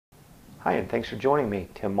Hi, and thanks for joining me,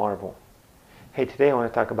 Tim Marvel. Hey, today I want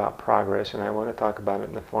to talk about progress, and I want to talk about it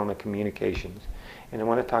in the form of communications. And I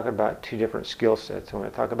want to talk about two different skill sets. I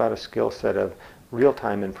want to talk about a skill set of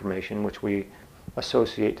real-time information, which we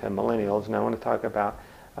associate to millennials, and I want to talk about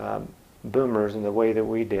boomers and the way that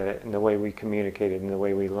we did it, and the way we communicated, and the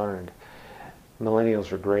way we learned.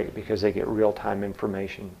 Millennials are great because they get real-time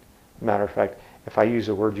information. Matter of fact, if I use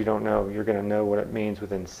a word you don't know, you're going to know what it means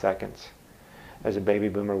within seconds. As a baby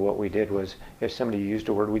boomer, what we did was, if somebody used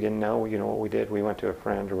a word we didn't know, you know what we did? We went to a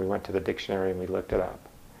friend or we went to the dictionary and we looked it up.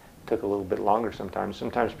 It took a little bit longer sometimes.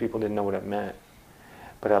 Sometimes people didn't know what it meant.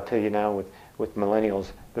 But I'll tell you now, with millennials,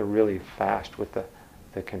 they're really fast with the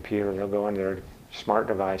computer. They'll go on their smart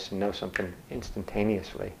device and know something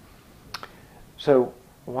instantaneously. So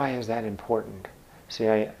why is that important? See,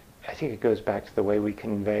 I think it goes back to the way we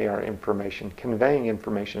convey our information. Conveying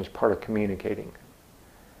information is part of communicating.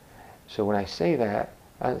 So when I say that,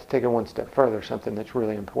 let's take it one step further, something that's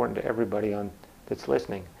really important to everybody that's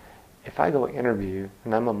listening. If I go interview,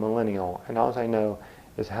 and I'm a millennial, and all I know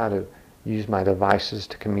is how to use my devices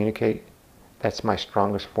to communicate, that's my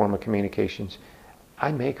strongest form of communications,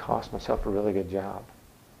 I may cost myself a really good job.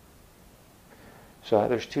 So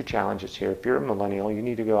there's two challenges here. If you're a millennial, you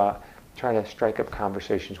need to go out, try to strike up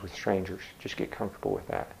conversations with strangers. Just get comfortable with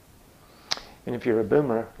that. And if you're a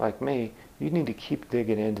boomer like me, you need to keep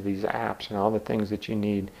digging into these apps and all the things that you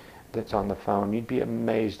need that's on the phone. You'd be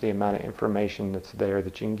amazed the amount of information that's there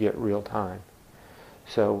that you can get real time.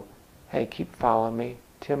 So, hey, keep following me,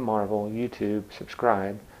 Tim Marvel, YouTube,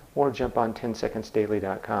 subscribe, or jump on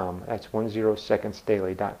 10secondsdaily.com. That's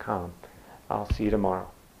 10secondsdaily.com. I'll see you tomorrow.